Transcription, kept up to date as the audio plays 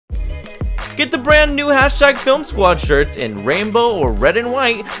Get the brand new #Film Squad shirts in rainbow or red and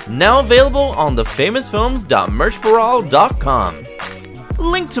white, now available on TheFamousFilms.merchforall.com.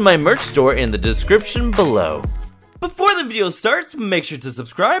 Link to my merch store in the description below. Before the video starts, make sure to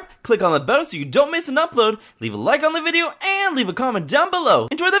subscribe, click on the bell so you don't miss an upload, leave a like on the video, and leave a comment down below.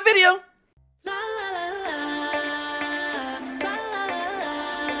 Enjoy the video!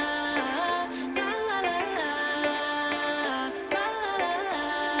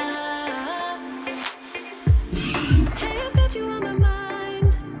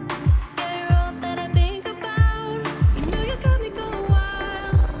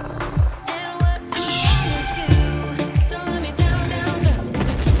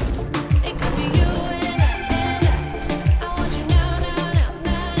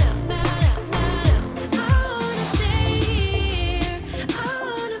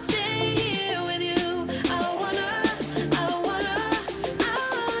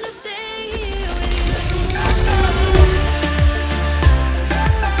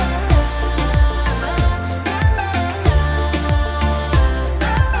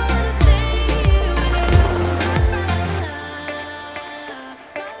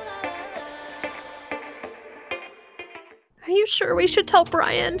 Are you sure we should tell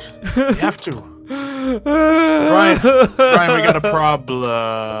Brian? We have to. Brian, we got a problem.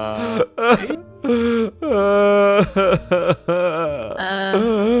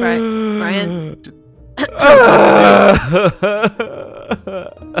 Brian.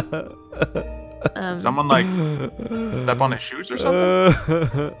 Someone like step on his shoes or something?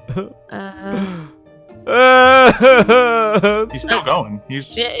 He's still going.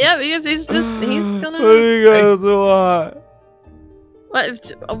 He's because he's gonna. What do you guys want?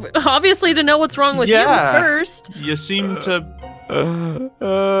 Obviously to know what's wrong with you first. You seem to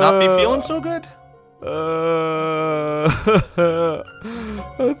not be feeling so good.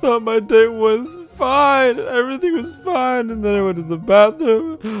 I thought my date was fine. Everything was fine, and then I went to the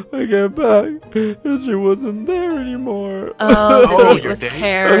bathroom. I came back, and she wasn't there anymore. Oh, your date?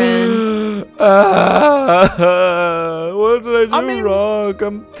 Karen. What did I do wrong?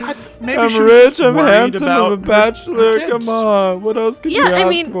 I'm maybe rich, I'm handsome, I'm a bachelor. Come on, what else could you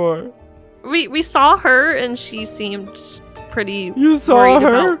ask for? We saw her, and she seemed pretty. You saw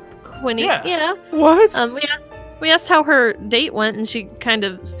her? Quinny. Yeah. What? We asked how her date went, and she kind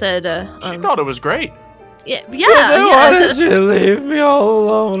of said, she thought it was great. Yeah. So then why did you leave me all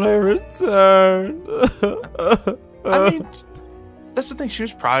alone when I returned? I mean, that's the thing. She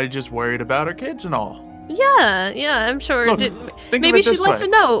was probably just worried about her kids and all. Yeah, I'm sure. Look, maybe she left a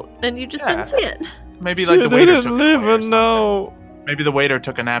note, and you just didn't see it. Maybe like the waiter took leave a note. Maybe the waiter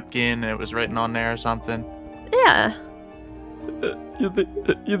took a napkin and it was written on there or something. Yeah.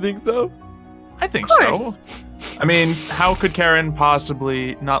 You think so? I think so. I mean, how could Karen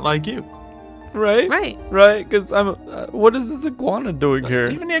possibly not like you? Right? Right, because what is this iguana doing here?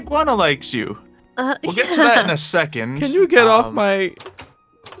 Even the iguana likes you. We'll get to that in a second. Can you get off my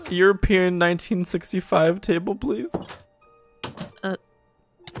European 1965 table, please?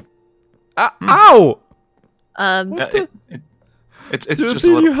 Ow! It's just a Did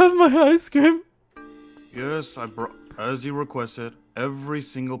little... you have my ice cream? Yes, I brought, as you requested, every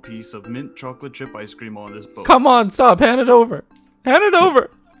single piece of mint chocolate chip ice cream on this boat. Come on, stop! Hand it over! Hand it over!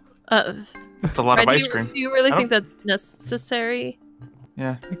 That's a lot of ice cream. Do you really think that's necessary?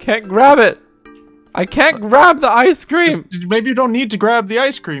 Yeah. I can't grab it! I can't grab the ice cream! Maybe you don't need to grab the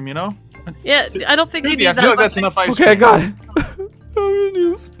ice cream, you know? Yeah, I don't think you need that. I feel like that's enough ice cream. Okay, I got it. I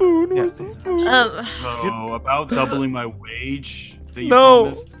need a spoon. Where's the spoon? So, about doubling my wage that you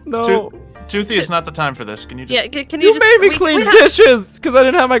No. Toothy, it's not the time for this. Can you just... Yeah, can you just... made me clean dishes because I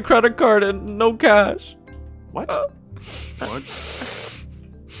didn't have my credit card and no cash. What? What?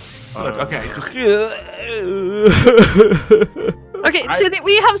 Look, okay. Okay, Toothy,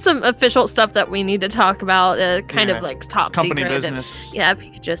 we have some official stuff that we need to talk about, kind of like top company secret. business. Yeah, if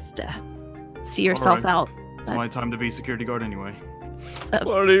you could just see yourself out. It's my time to be security guard anyway.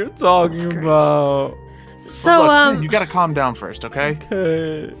 What are you talking about? So, look, man, you gotta calm down first, okay?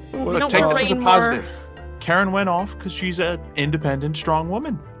 Okay. Let's take this as a positive. Karen went off because she's an independent, strong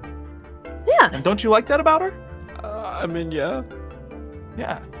woman. Yeah. And don't you like that about her? I mean, yeah.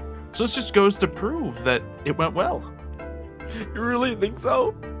 Yeah. So this just goes to prove that it went well. You really think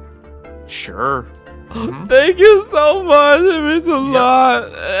so? Sure. Thank you so much. It means a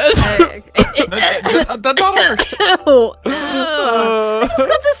lot. That's not harsh. I just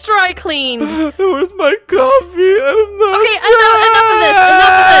got this dry cleaned. Where's my coffee? I'm not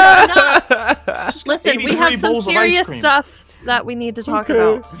Enough of this. Listen, we have some serious stuff that we need to talk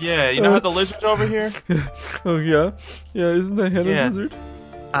about. Yeah, you know how the lizard's over here? Oh, yeah? Yeah, isn't that Hannah's lizard?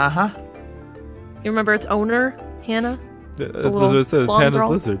 Uh-huh. You remember its owner, Hannah? That's what I said. It's blonde Hannah's girl?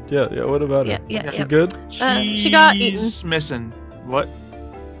 lizard. Yeah. What about her? Yeah. She good? She got eaten. She's missing. What?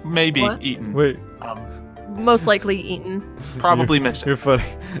 Maybe What? eaten. Wait. Most likely eaten. Probably missing. You're funny.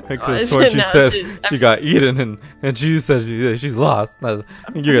 I could have Oh, sworn she no, said she- she got eaten, and she said she's lost. You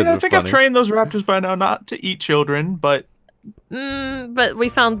guys I are think funny. I've trained those raptors by now not to eat children, but But we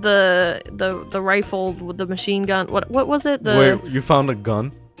found the rifle with the machine gun. What was it? Wait, you found a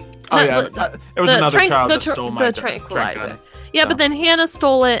gun? oh No, yeah, it was another child that stole my the trank tranquilizer. gun. Yeah, So. but then Hannah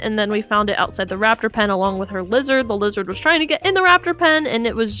stole it, and then we found it outside the raptor pen along with her lizard. The lizard was trying to get in the raptor pen, and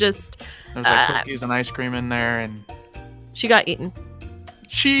it was just There was like cookies and ice cream in there, and she got eaten.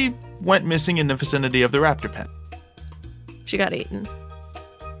 she went missing in the vicinity of the raptor pen. She got eaten.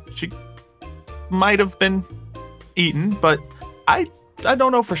 She might have been eaten, but I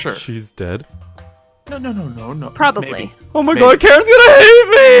don't know for sure. She's dead. No. Probably. Maybe. Oh my Maybe. god, Karen's gonna hate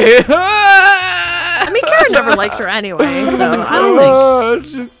me! I mean, Karen never liked her anyway, so I don't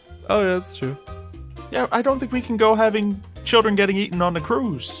think. Oh yeah, that's true. Yeah, I don't think we can go having children getting eaten on the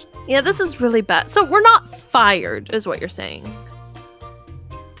cruise. Yeah, this is really bad. So we're not fired, is what you're saying.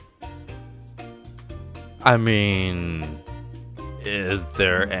 I mean, is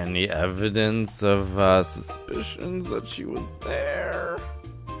there any evidence of suspicions that she was there?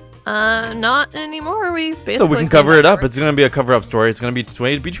 Not anymore. We basically. So we can cover it up. It's gonna be a cover-up story. It's gonna be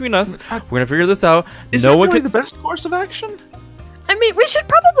between us. We're gonna figure this out. Is no that one really can. the best course of action? I mean, we should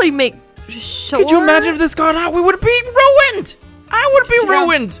probably make sure. Could you imagine if this got out? We would be ruined. I would be Yeah.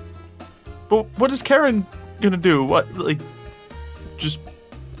 ruined. But what is Karen gonna do? What, like, just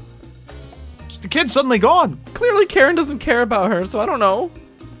the kid's suddenly gone? Clearly, Karen doesn't care about her, so I don't know.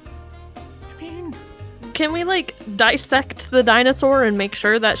 I mean, Can we like dissect the dinosaur and make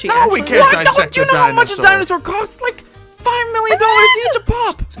sure that she? No, actually we can't Why dissect don't you the know how much a dinosaur. dinosaur costs? Like $5 million each a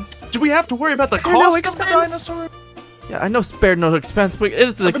pop. do we have to worry about the Spare no cost of the expense. dinosaur? Yeah, I know spared no expense, but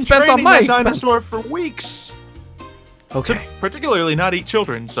it's an I've been expense on training my that expense. dinosaur for weeks. Okay. To particularly not eat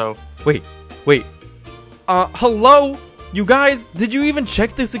children, so. Wait. Hello? You guys, did you even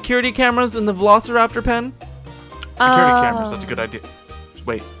check the security cameras in the Velociraptor pen? Security cameras, that's a good idea.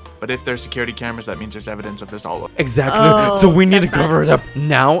 Wait, but if there's security cameras, that means there's evidence of this all over. Exactly. Oh, so we need to that's cover it up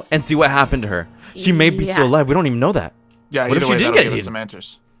now and see what happened to her. She may be still Yeah. alive. We don't even know that. Yeah, What if either she way, did that'll get give us eaten? some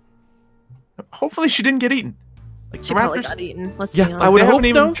answers. Hopefully she didn't get eaten. Like, She the probably raptors, got eaten. Let's Yeah, be I honest. would they hope haven't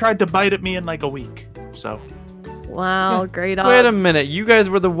even no. tried to bite at me in like a week, so. Wow, great odds. Wait a minute. You guys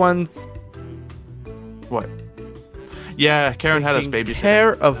were the ones What? Yeah, Karen had us taking babysitting.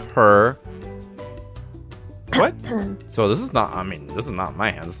 care of her. What? So this is not, this is not my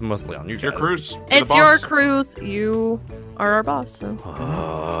hands. This is mostly on you It's your guys. cruise. You're the It's your boss. cruise. You are our boss. So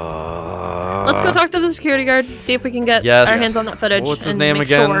let's go talk to the security guard. See if we can get Yes. our hands on that footage. What's his and name make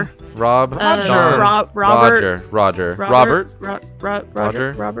again? Sure. Rob? Roger. John? Robert. Roger. Robert. Roger.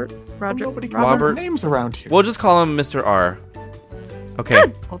 Roger. Robert. Roger. Nobody can Robert. remember names around here. We'll just call him Mr. R.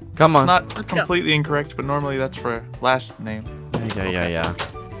 Okay. Come It's on. not Let's go. completely incorrect, but normally that's for last name. Yeah.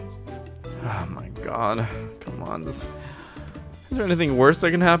 Oh my god. Come on. Is there anything worse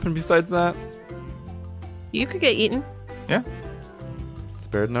that can happen besides that? You could get eaten. Yeah.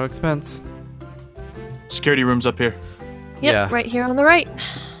 Spared no expense. Security room's up here. Yep, Yeah. right here on the right.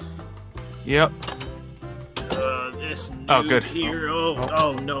 Yep. This Oh, dude good. here.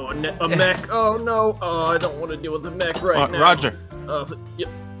 Oh no, a mech. Oh no. Oh, I don't want to deal with the mech right now. Roger. Yep.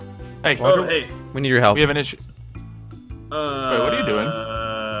 Hey, Oh, hey. We need your help. we have an issue. What are you doing?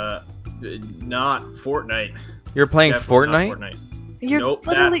 Not Fortnite. You're playing Definitely Fortnite? not Fortnite. You're Nope.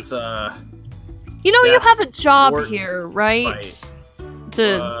 literally. That's You know, you that's have a job Fort- here, right? right.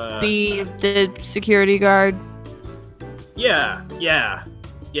 To be the security guard. Yeah.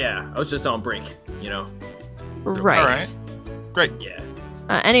 I was just on break. You know. Right. Alright. Great. Yeah.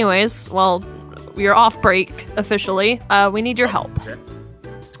 Anyways, well, you're off break officially. We need your help. Okay.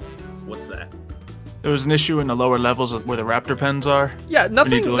 What's that? There was an issue in the lower levels of where the raptor pens are. Yeah,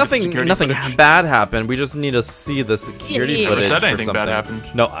 need to look at the security nothing footage. bad happened. We just need to see the security Yeah. footage. Said for anything bad something.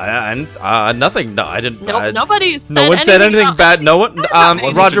 happened. No, nothing. No, I didn't. Nope, nobody said No one said anything about bad. No one.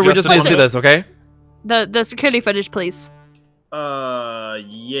 Wasn't Roger, we just need to suggested see this, okay? the security footage, please.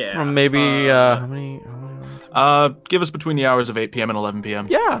 Yeah. From maybe how many? Give us between the hours of 8 p.m. and 11 p.m.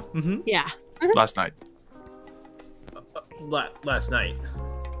 Yeah. Mm-hmm. Yeah. Last night. Last night.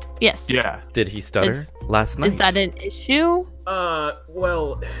 Yes. Yeah. Did he stutter Is- last night? Is that an issue?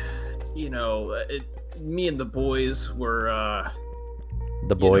 Well, you know, me and the boys were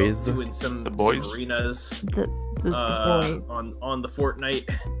the boys? doing some The boys? some arenas The boy. on the Fortnite,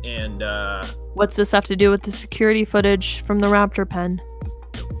 and What's this have to do with the security footage from the raptor pen?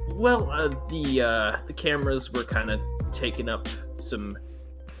 Well, the cameras were kind of taking up some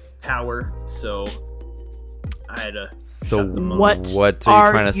power, so I had to shut them off. What are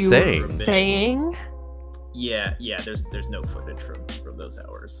you trying to say? Saying? Yeah. There's no footage from those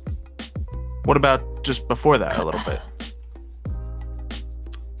hours. What about just before that a little bit?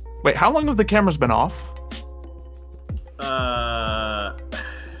 Wait, how long have the cameras been off? All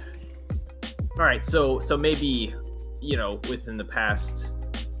right, so maybe, within the past.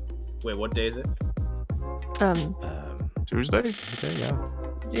 Wait, what day is it? Tuesday? Okay,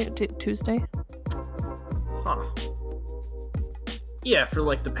 yeah. Tuesday. Huh. Yeah, for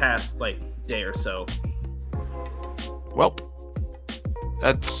like the past day or so. Well,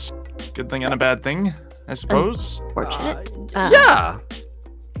 that's a good thing and a bad thing, I suppose. Fortunate. Yeah.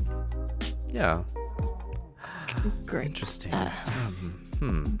 Yeah. Great. Interesting.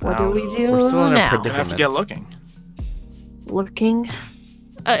 What do we do We're still in a now? Gonna have to get looking. Looking.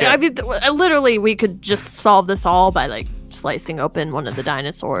 I mean, literally, we could just solve this all by slicing open one of the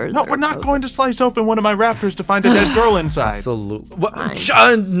dinosaurs. No, we're not going to slice open one of my raptors to find a dead girl inside. Absolutely. Fine.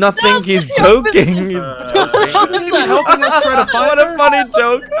 John, nothing. He's joking. Helping us try to find What a funny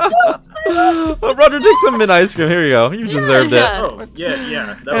joke. Roger, take some mint ice cream. Here you go. You deserved it. Oh,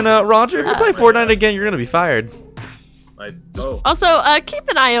 yeah. And Roger, if you play Fortnite again, you're gonna be fired. Also, keep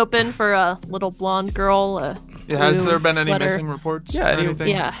an eye open for a little blonde girl. Has there been blue any sweater. missing reports? Yeah, or anything?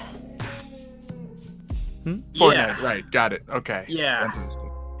 Yeah. Fortnite, Yeah. right? Got it. Okay. Yeah. Fantastic.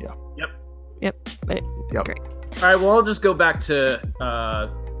 Yep. Yep. Great. All right, well, I'll just go back to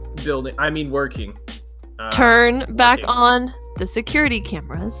working. Turn back working. on the security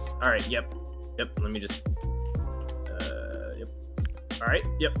cameras. All right, yep. Let me just. Yep. All right,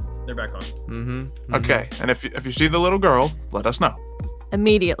 yep. They're back on. Mm-hmm. Okay, and if you see the little girl, let us know.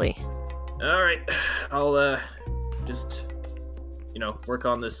 Immediately. All right, I'll just work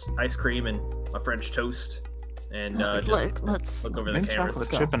on this ice cream and my French toast, and just Let's look over the Mint cameras.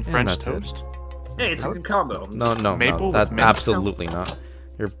 chocolate chip and Yeah, French that's it. toast. Hey, it's a good combo. No, Maple with that's mint. absolutely not.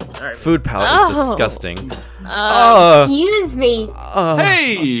 Your All right. food palate is Oh. disgusting. Excuse me.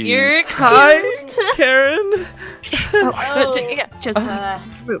 Hey! You're Hi, excused. Karen. Just make it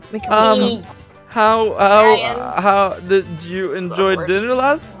Hey, How did you enjoy awkward. dinner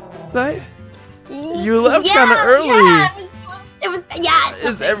last night? You left yeah, kind of early. Yeah, it was yeah.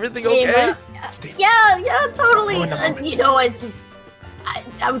 Is everything okay? Yeah, totally. It's just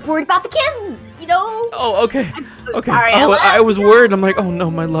I was worried about the kids. Oh, okay. I'm so Okay. sorry. Oh, left. I was worried. I'm like, oh no,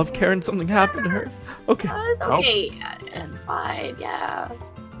 my love, Karen, something happened to her. Okay. It's okay. It's fine. Yeah.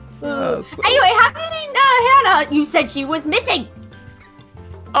 So- Anyway, have you seen Hannah? You said she was missing.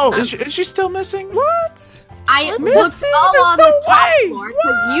 Oh, is she still missing? What? I looked Missing? all There's on no the top way. floor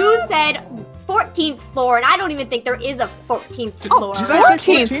because you said 14th floor, and I don't even think there is a 14th floor. Did I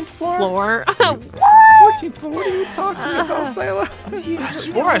say 14th floor? floor. 14th floor. What are you talking about, Sailor? I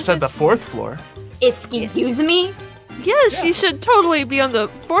swore I said the 4th floor. Excuse me? Yes, she should totally be on the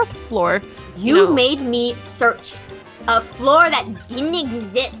 4th floor. You No. made me search a floor that didn't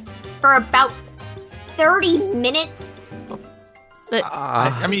exist for about 30 minutes.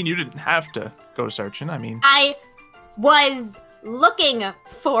 I mean, you didn't have to go searching. I mean, I was looking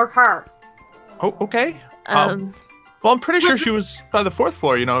for her. oh, okay. Um, Well, I'm pretty sure she was by the 4th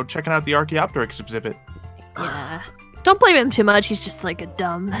floor, checking out the Archaeopteryx exhibit. yeah. Don't blame him too much. He's just like a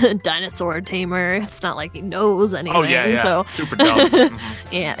dumb dinosaur tamer. It's not like he knows anything. Oh, yeah. So Super dumb. Mhm.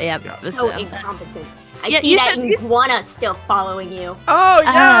 yeah. So incompetent. I Yeah, see you that should- iguana still following you. Oh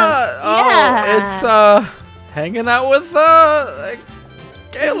yeah. yeah. It's hanging out with We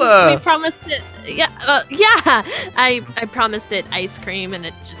Kayla. promised it. Yeah. I promised it ice cream, and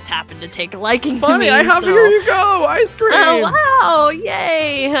it just happened to take a liking to Funny, me. I have so. here you go, ice cream. Oh wow!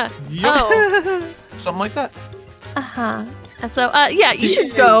 Yay! Yep. Oh. Something like that. So yeah, you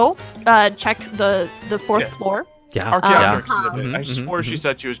should go check the 4th Yeah. floor. Yeah. Archaeopteryx Uh-huh. exhibit. I Mhm, swore she mhm.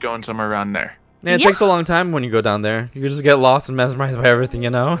 said she was going somewhere around there. Yeah, it Yeah. takes a long time when you go down there. You just get lost and mesmerized by everything,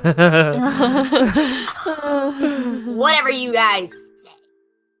 Whatever you guys say.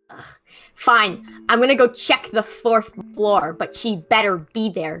 Ugh. Fine. I'm gonna go check the 4th floor, but she better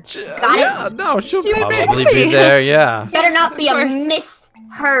be there. Got it? Yeah, no, she'll She would probably be. be there. Yeah. Better not be Of a course.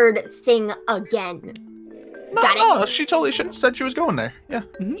 misheard thing again. Got it? No, she totally said she was going there. Yeah.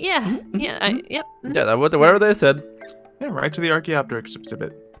 Yeah. Yep. Yeah, whatever they said. Yeah, right to the Archaeopteryx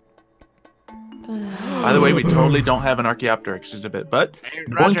exhibit. By the way, we totally don't have an Archaeopteryx exhibit, but I'm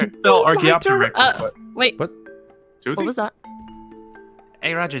going to Roger. spell Archaeopteryx. Wait. What? Susie? What was that?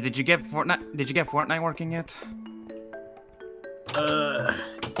 Hey Roger, did you get Fortnite working yet?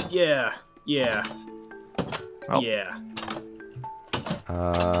 Yeah. Well. Yeah.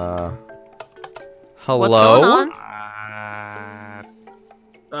 Hello?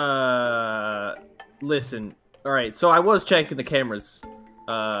 Listen. All right, so I was checking the cameras,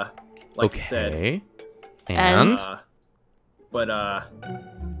 like you said. And? Well,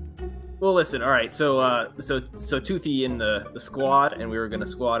 listen. All right, so Toothy in the squad, and we were gonna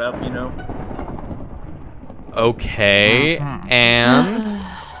squad up, you know. Okay, and?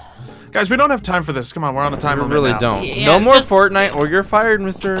 Guys, we don't have time for this. Come on, we're on a time We limit really now. don't. Yeah, No more just- Fortnite, or you're fired,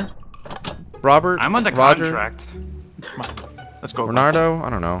 Mr. Robert. I'm on the Roger, contract. Come on, let's go. Bernardo. I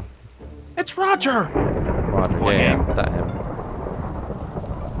don't know. It's Roger. Roger. What Yeah, name? that him.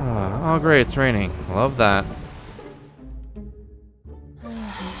 Oh, great! It's raining. Love that.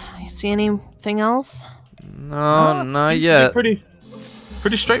 You see anything else? No, not Seems to be yet.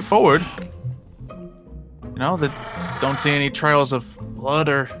 Pretty straightforward. You know, that don't see any trails of blood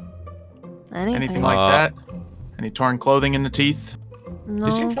or anything like that. Any torn clothing in the teeth. No.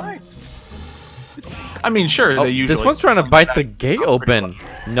 They seem fine. I mean, sure, Oh, they usually. this one's trying to bite the gate open.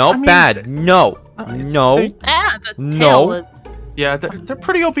 No, I mean, bad. No, no, they- The No. tail is. Yeah, they're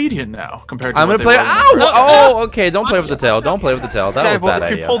pretty obedient now compared to. I'm what gonna play. they were Ow! before. Oh, okay. Don't play with the tail. Don't play with the tail. That Okay, was a well, bad if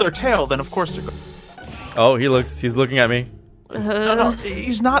you idea. pull their tail, then of course they're. Oh, he's looking at me. No,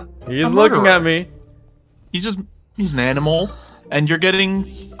 he's not. He's a looking murderer. at me. He's an animal, and you're getting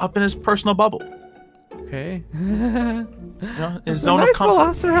up in his personal bubble. Okay. You know, his It's a zone nice of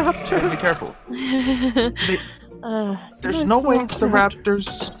comfort. velociraptor. Be careful. There's nice no way the velociraptor.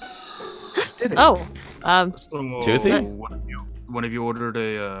 raptors did it. Oh, Toothy? One of you ordered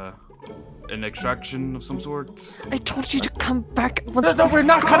an extraction of some sort? I told you to come back. No, we're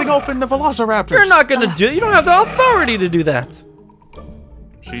not cutting open the velociraptors. You're not gonna do it. You don't have the authority to do that.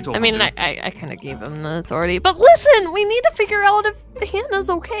 She told I me mean, to. I kind of gave him the authority. But listen, we need to figure out if Hannah's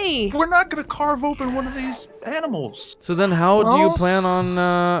okay. We're not gonna carve open one of these animals. So then, how do you Well- plan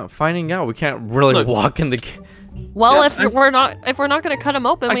on finding out? We can't really Look. walk in the. Well, Yes, if we're not going to cut him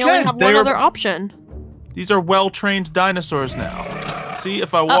open, we only Again, have one they're- other option. These are well-trained dinosaurs now. See,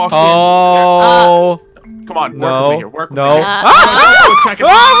 if I walk Oh in, come on, work no! with me here. Work with No! me. Ah! Check it.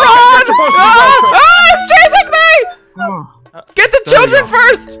 Ah! You're supposed to be Ah! well-trained. Ah! It's chasing me! Get the There you children go.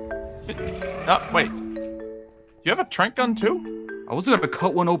 first! Oh, wait. You have a trank gun too? I was gonna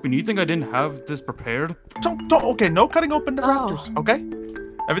cut one open. You think I didn't have this prepared? Don't. Okay, no cutting open the raptors. Okay,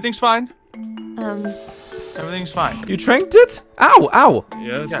 everything's fine. Everything's fine. You tranked it? Ow! Ow!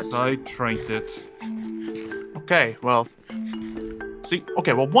 Yes, Yes. I tranked it. Okay, well. See,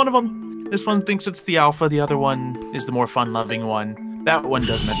 okay, well, one of them, this one thinks it's the alpha, the other one is the more fun-loving one. That one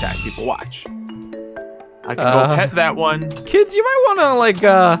doesn't attack people. Watch. I can go pet that one. Kids, you might wanna like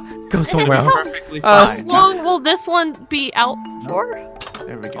go somewhere else. Perfectly Uh, fine. How long will this one be out for?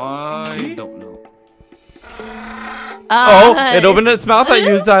 There we go. I don't know. Oh, it opened its mouth at you,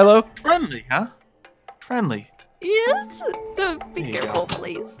 Zylo. Friendly, huh? Friendly. Yes. Be There you careful, go.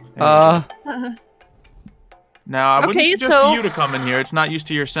 please. Now, I wouldn't Okay, suggest so- you to come in here. It's not used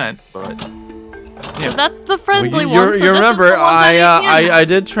to your scent, but So that's the friendly you, one. So you this remember, is the one that I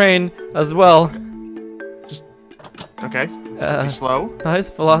did train as well. okay. Be slow.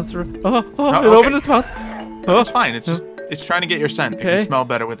 Nice velociraptor. Oh, No, it okay. opened its mouth. Oh, It's fine. It's trying to get your scent. It Okay. can smell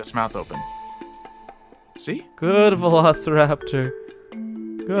better with its mouth open. See? good velociraptor.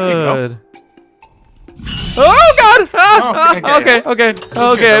 you Good. Oh God! Ah, Okay, ah, okay, okay, good,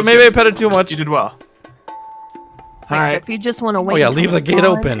 okay. that was Maybe good. I petted too much. You did well. So Alright. if you just want to wait, yeah, until leave the it's gate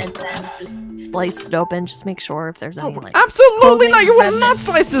gone open. and then just slice it open. Just make sure if there's any like. Absolutely not. You Clothing want not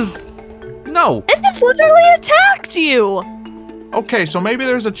slices. No. It just literally attacked you. Okay, so maybe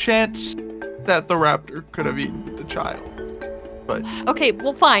there's a chance that the raptor could have eaten the child. But Okay,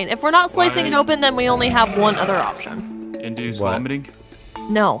 well, fine. If we're not slicing it Why- open, then we only have one other option. Induce What? vomiting?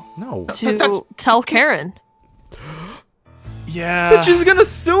 No, No. to that's- tell Karen. yeah. But she's gonna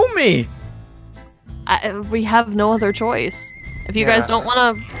sue me. We have no other choice. If you guys Yeah. don't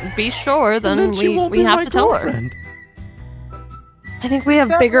want to be sure, then, And she won't we be have my to tell her. girlfriend. I think we have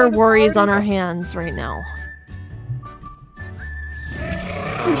that bigger why the worries on party- our hands right now.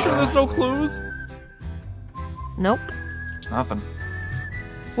 You sure there's no clues? Nope. It's nothing.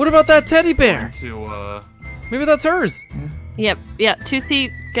 What about that teddy bear? To, Maybe that's hers. Yep. Yeah.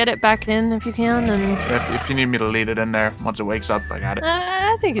 Toothy, get it back in if you can, and If you need me to lead it in there once it wakes up, I got it.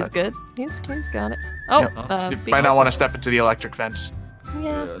 I think he's good. He's got it. Oh, Yep. You be- might not want to step into the electric fence.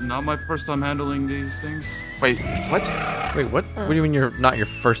 yeah. not my first time handling these things. Wait, what? Wait, what? What do you mean you're not your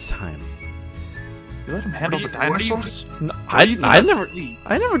first time? You let him handle the What do you- dinosaurs? No, What do you think I that's- never.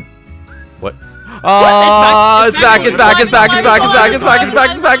 What? It's Oh, back, it's back! It's back! It's back! It's back! It's back! It's back! It's back!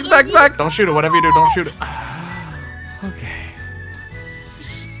 It's back! It's back! It's back! Don't shoot it. Whatever you do, don't shoot it. Okay.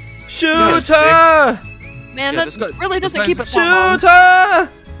 Shoot her! Man, Yeah, that this guy- really this doesn't guy's keep a it that Shoot her!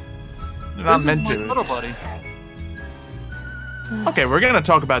 They're not This meant is to. my little buddy. Okay, we're gonna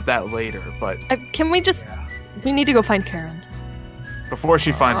talk about that later, but long. Can we just... We need to go find Karen. before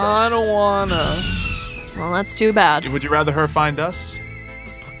she finds us, I don't wanna. Well, that's too bad. would you rather her find us?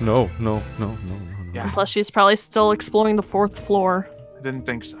 No. Yeah, Plus, she's probably still exploring the 4th floor. I didn't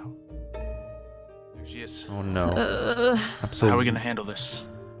think so. There she is. Oh no. How Absolutely. are we gonna handle this?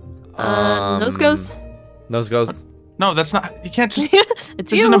 Nose goes. Nose goes. No, that's not. You can't just.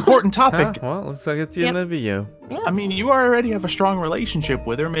 It's This is you. an important Huh? topic. Well, looks like it's Yep. gonna be you. I mean, you already have a strong relationship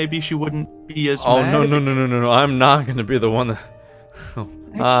with her. Maybe she wouldn't be as. Oh mad no if- no! I'm not gonna be the one that.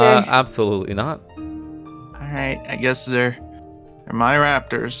 Absolutely not. All right, I guess they're my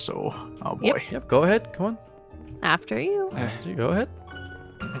raptors. So, oh boy. Yep. Go ahead. Come on. After you. You go ahead.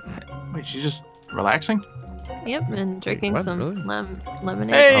 Wait, she's just relaxing. Yep, and drinking what? some Really?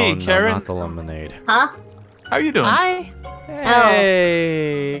 lemonade. Hey, Oh, no, Karen. not the lemonade. Huh? How are you doing? Hi.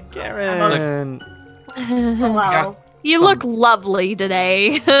 Hey, Karen. Hello. You Some- look lovely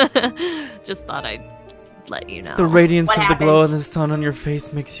today. Just thought I'd let you know. The radiance What of the glow of happened? the sun on your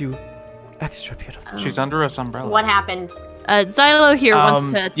face makes you extra beautiful. She's under us umbrella. What happened? Xylo here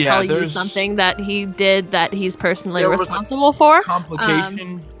wants to yeah, tell you there's- something that he did that he's personally There was a responsible for.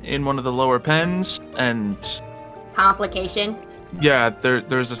 Complication in one of the lower pens, and Complication? yeah,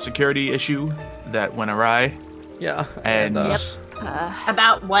 there's a security issue that went awry, Yeah. and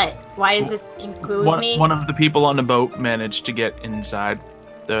About what? Why does this include me? one of the people on the boat managed to get inside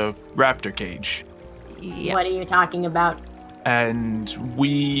the raptor cage, Yeah. What are you talking about? and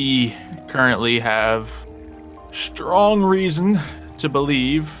we currently have strong reason to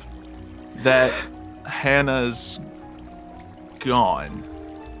believe that Hannah's gone.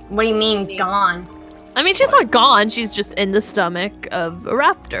 What do you mean, gone? I mean, she's not gone. She's just in the stomach of a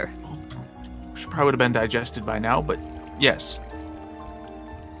raptor. She probably would have been digested by now, but yes.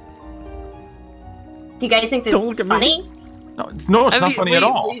 Do you guys think this Don't is look at me. funny? No, it's I not mean, funny at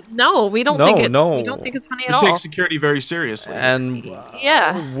all. No, we don't No, think it. no. We don't think it's funny We at take all. security very seriously. And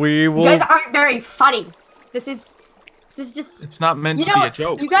Yeah. we You will. guys aren't very funny. This is just. It's not meant You to know, be a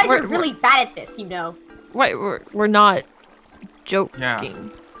joke. you guys We're- are really bad at this, you know. Wait, we're not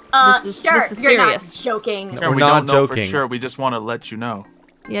joking. This is- Sure, this is you're serious. not joking. No. Yeah, We're we not don't know joking. for sure. We just want to let you know.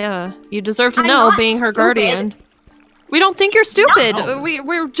 Yeah, you deserve to I'm know, not being her stupid. guardian. We don't think you're stupid. No.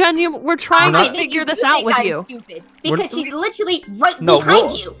 We're genuine. We're trying not- to figure this out with I'm you. Stupid We're- because she's literally right No,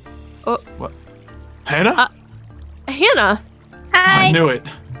 behind we'll- you. Hannah? Hannah, I knew it.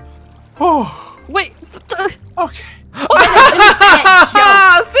 Oh, wait. what the- okay.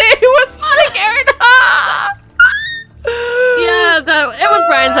 See, it was funny, Karen. Yeah, it was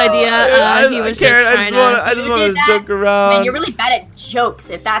Brian's idea. He was Karen, just I just trying want to. to You did that? joke around. Man, you're really bad at jokes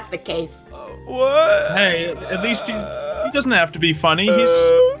if that's the case. What? Hey, at least he doesn't have to be funny.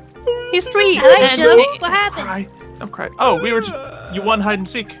 He's sweet. I like and jokes. What happened? Cry. Don't cry. Oh, we were just. You won hide and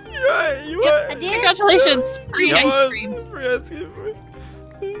seek. You Yep. I did. Congratulations, free Yep. ice cream.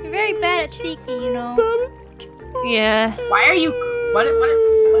 You're very bad at seeking, you know. Yeah, Why are you? What is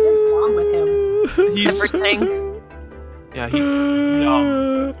wrong with him? He's. everything. Yeah, he.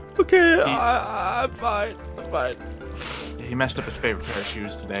 Okay, I'm fine. I'm fine. He messed up his favorite pair of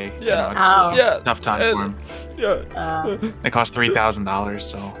shoes today. Yeah. You know, it's Oh. Yeah. a tough time for him. Yeah. They cost $3,000,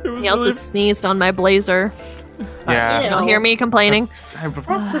 so. It was He also really- sneezed on my blazer. Yeah. Ew. You'll hear me complaining.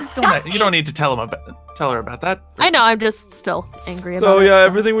 That's disgusting. You don't need to tell her about that. I know. I'm just still angry about So it. yeah,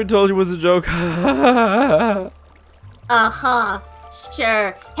 everything we told you was a joke. Uh-huh.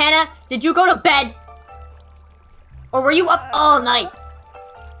 Sure. Hannah, did you go to bed? Or were you up all night?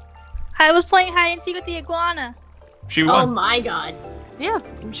 I was playing hide and seek with the iguana. She Oh won. my god. Yeah,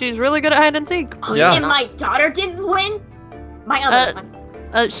 she's really good at hide and seek. Yeah. And my daughter didn't win? My other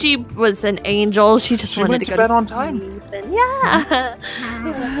one. She was an angel. She just She wanted went to to go bed to on sleep time. and yeah,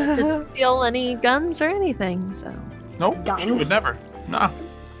 didn't steal any guns or anything. So, Nope. She Guns? would never. Nah.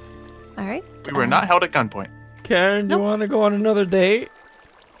 all right. We were not held at gunpoint. Karen, do you want to go on another date?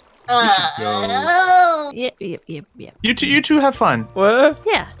 Yep. You two have fun. What?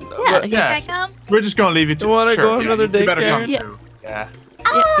 Yeah. Yeah. Can I come? We're just gonna leave you two. You wanna Sure, go on yeah, another you date, better Karen? come Yeah. too. Yeah.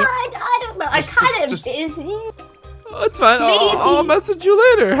 I don't know. I'm Just- kind of just- busy. Oh, it's fine. I'll Maybe. message you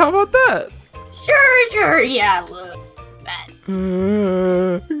later. How about that? Sure. Yeah, look. That.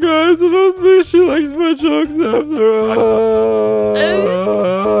 Guys, I don't think she likes my jokes after all.